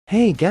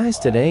Hey guys,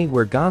 today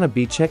we're gonna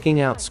be checking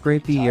out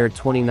Scrapyard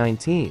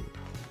 2019.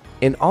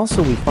 And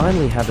also we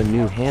finally have a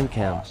new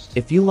handcam.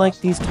 If you like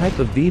these type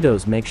of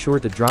videos, make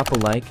sure to drop a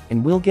like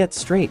and we'll get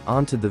straight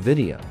onto the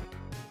video.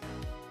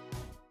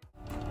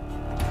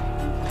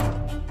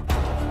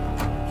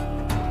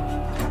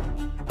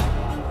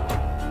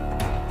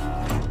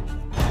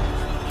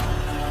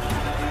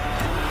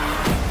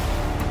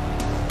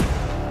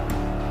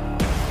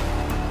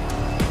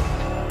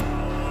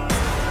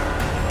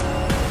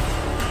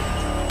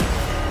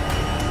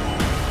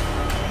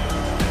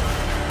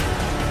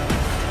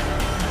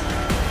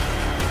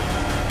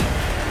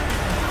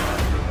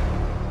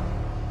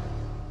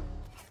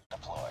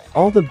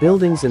 All the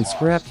buildings in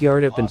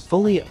Scrapyard have been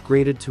fully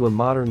upgraded to a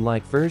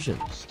modern-like version.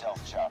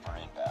 Stealth chopper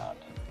inbound.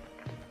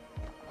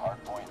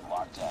 Hardpoint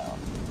locked down.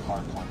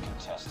 Hardpoint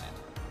contested.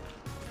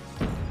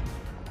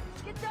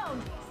 Get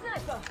down,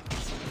 sniper.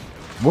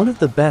 One of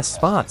the best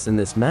spots in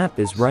this map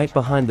is right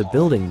behind the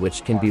building,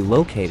 which can be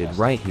located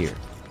right here.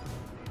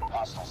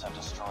 Hostiles have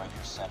destroyed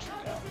your sentry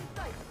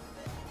gun.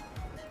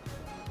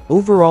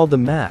 Overall, the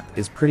map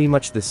is pretty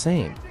much the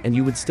same, and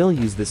you would still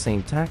use the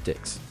same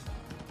tactics.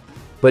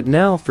 But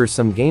now for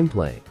some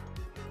gameplay.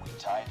 We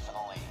tied for the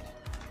lead.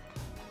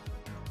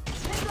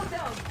 Tango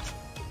down.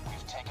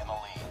 We've taken the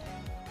lead.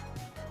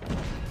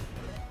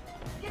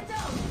 Get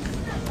down,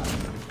 sniper.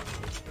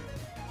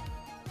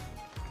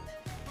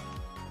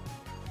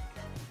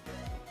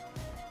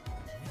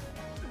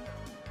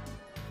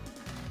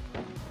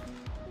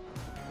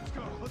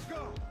 Let's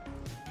go.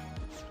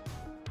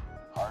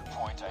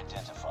 Hardpoint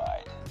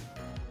identified.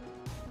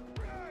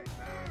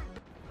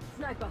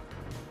 Sniper.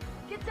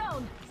 Get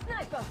down,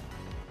 sniper.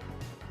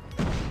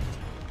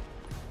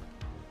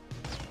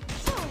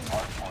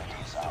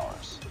 Hardpoint is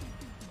ours.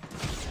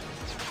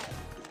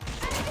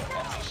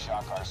 Enemy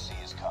shock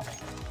RC is coming.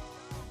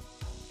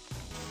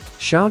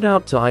 Shout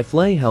out to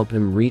iflay, help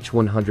him reach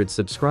 100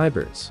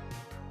 subscribers.